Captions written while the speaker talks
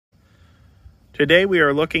Today we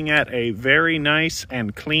are looking at a very nice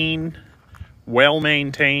and clean,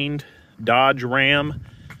 well-maintained Dodge Ram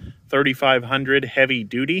 3500 heavy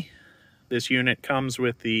duty. This unit comes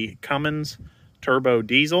with the Cummins turbo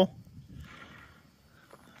diesel.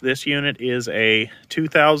 This unit is a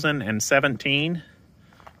 2017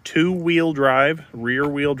 two-wheel drive,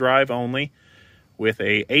 rear-wheel drive only, with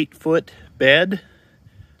a 8-foot bed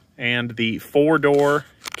and the 4-door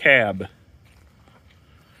cab.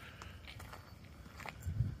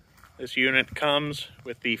 This unit comes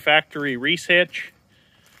with the factory reese hitch.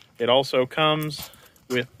 It also comes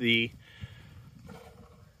with the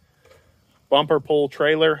bumper pull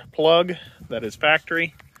trailer plug that is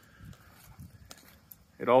factory.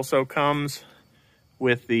 It also comes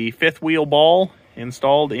with the fifth wheel ball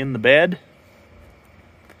installed in the bed.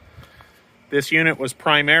 This unit was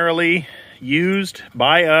primarily used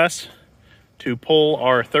by us to pull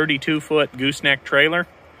our 32-foot gooseneck trailer,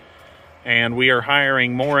 and we are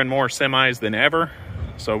hiring more and more semis than ever,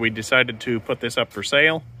 so we decided to put this up for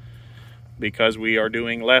sale because we are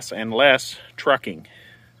doing less and less trucking.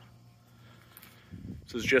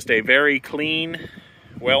 This is just a very clean,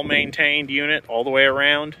 well-maintained unit all the way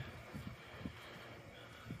around.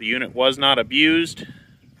 The unit was not abused.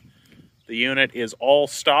 The unit is all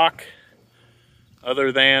stock,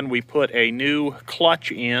 other than we put a new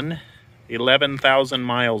clutch in 11,000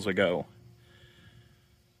 miles ago.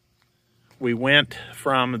 We went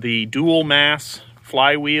from the dual mass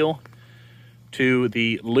flywheel to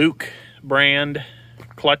the Luke brand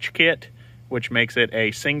clutch kit, which makes it a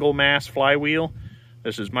single mass flywheel.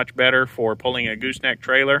 This is much better for pulling a gooseneck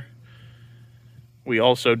trailer. We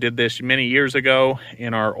also did this many years ago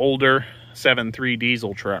in our older 7.3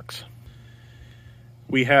 diesel trucks.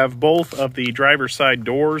 We have both of the driver's side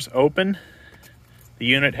doors open. The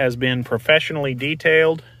unit has been professionally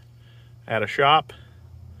detailed at a shop.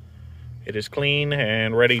 It is clean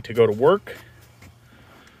and ready to go to work.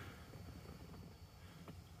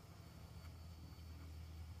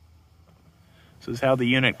 This is how the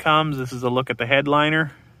unit comes. This is a look at the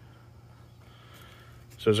headliner.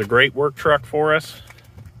 So it's a great work truck for us.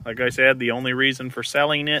 Like I said, the only reason for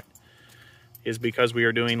selling it is because we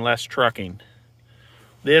are doing less trucking.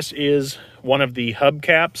 This is one of the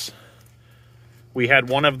hubcaps. We had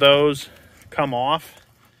one of those come off,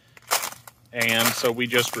 and so we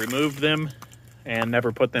just removed them and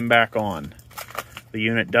never put them back on. The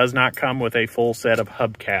unit does not come with a full set of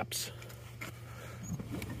hubcaps.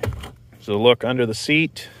 So look under the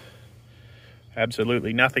seat,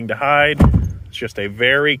 absolutely nothing to hide. It's just a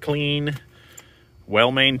very clean,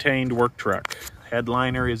 well-maintained work truck.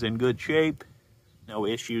 Headliner is in good shape, no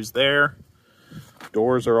issues there.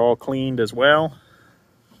 Doors are all cleaned as well.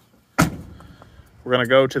 We're gonna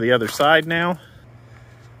go to the other side now.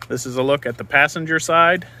 This is a look at the passenger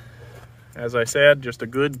side. As I said, just a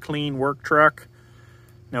good, clean work truck.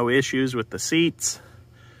 No issues with the seats.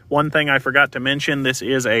 One thing I forgot to mention, this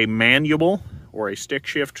is a manual or a stick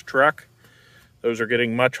shift truck. Those are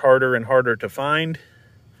getting much harder and harder to find.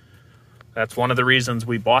 That's one of the reasons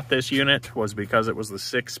we bought this unit, was because it was the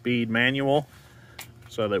 6-speed manual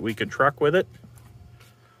so that we could truck with it.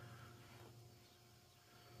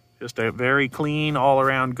 Just a very clean,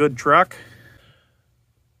 all-around good truck.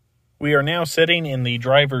 We are now sitting in the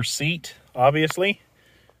driver's seat, obviously.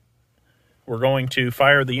 We're going to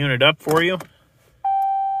fire the unit up for you.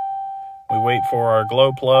 We wait for our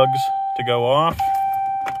glow plugs to go off.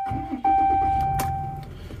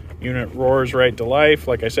 Unit roars right to life.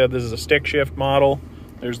 Like I said, this is a stick shift model.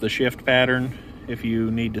 There's the shift pattern if you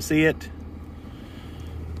need to see it.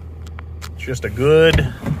 It's just a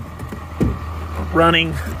good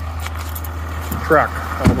running truck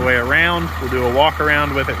all the way around. We'll do a walk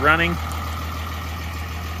around with it running.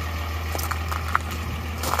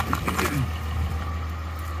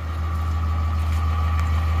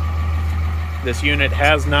 This unit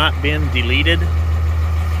has not been deleted.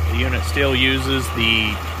 The unit still uses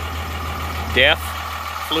the DEF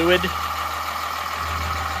fluid.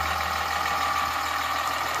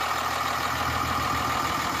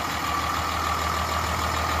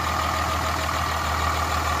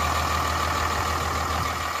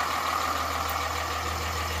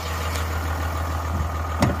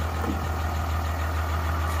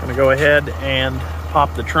 I'm gonna go ahead and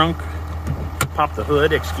pop the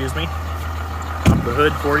hood, excuse me. Pop the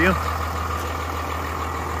hood for you.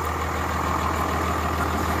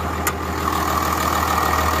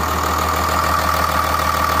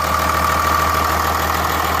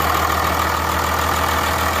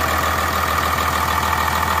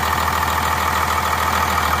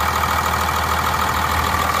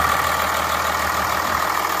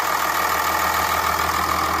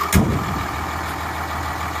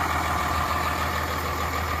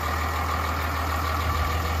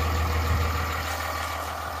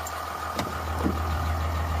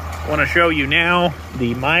 want to show you now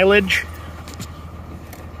the mileage.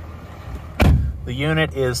 The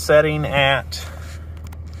unit is setting at,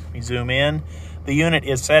 let me zoom in. The unit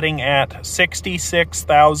is setting at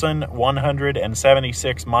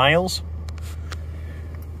 66,176 miles.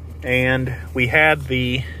 And we had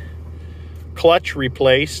the clutch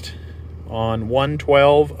replaced on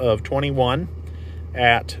 1/12 of 21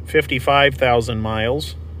 at 55,000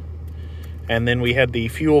 miles. And then we had the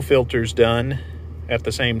fuel filters done at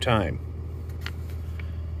the same time.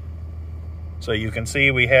 So you can see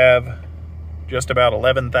we have just about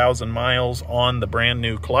 11,000 miles on the brand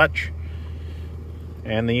new clutch,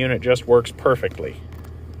 and the unit just works perfectly.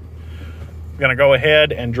 I'm gonna go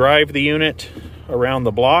ahead and drive the unit around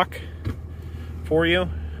the block for you.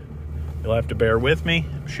 You'll have to bear with me.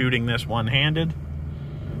 I'm shooting this one-handed.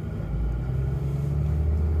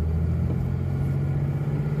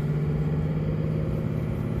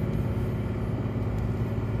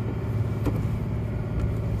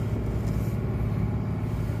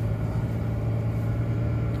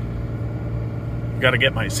 Got to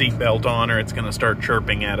get my seatbelt on or it's going to start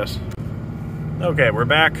chirping at us. Okay, we're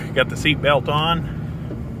back. Got the seatbelt on.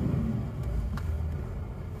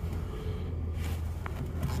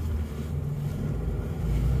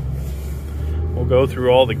 We'll go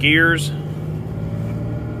through all the gears.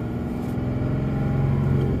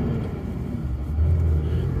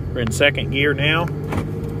 We're in second gear now.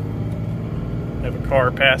 Have a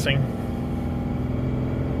car passing.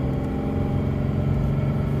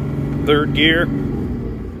 Third gear.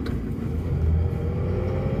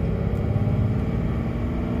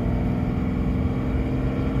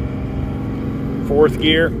 Fourth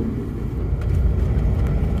gear.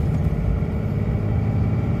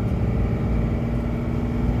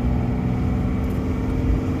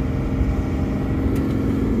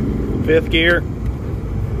 Fifth gear.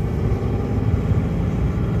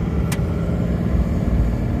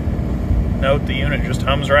 Note the unit just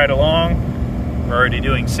hums right along. We're already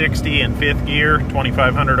doing 60 in fifth gear,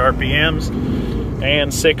 2,500 RPMs,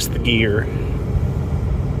 and sixth gear.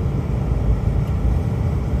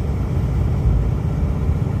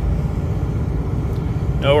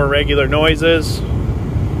 No irregular noises.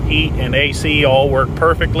 Heat and AC all work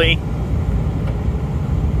perfectly.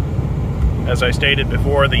 As I stated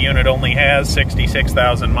before, the unit only has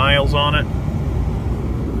 66,000 miles on it.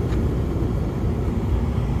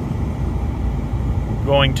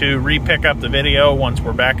 Going to re-pick up the video once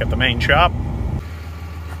we're back at the main shop.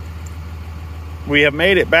 We have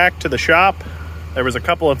made it back to the shop. There was a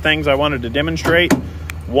couple of things I wanted to demonstrate.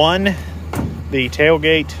 One, the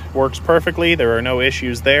tailgate works perfectly. There are no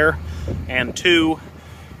issues there. And two,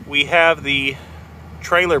 we have the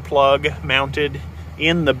trailer plug mounted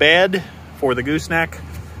in the bed for the gooseneck,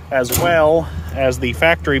 as well as the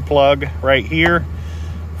factory plug right here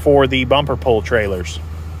for the bumper pull trailers.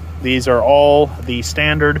 These are all the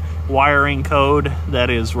standard wiring code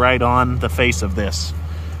that is right on the face of this,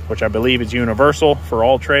 which I believe is universal for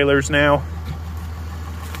all trailers now.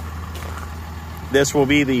 This will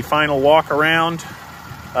be the final walk around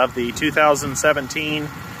of the 2017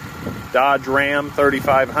 Dodge Ram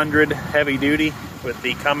 3500 heavy duty with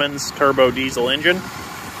the Cummins turbo diesel engine.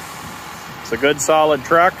 It's a good solid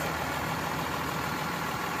truck.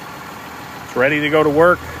 It's ready to go to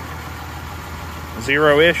work.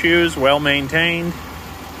 Zero issues, well maintained.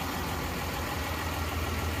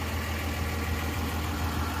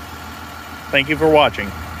 Thank you for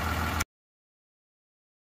watching.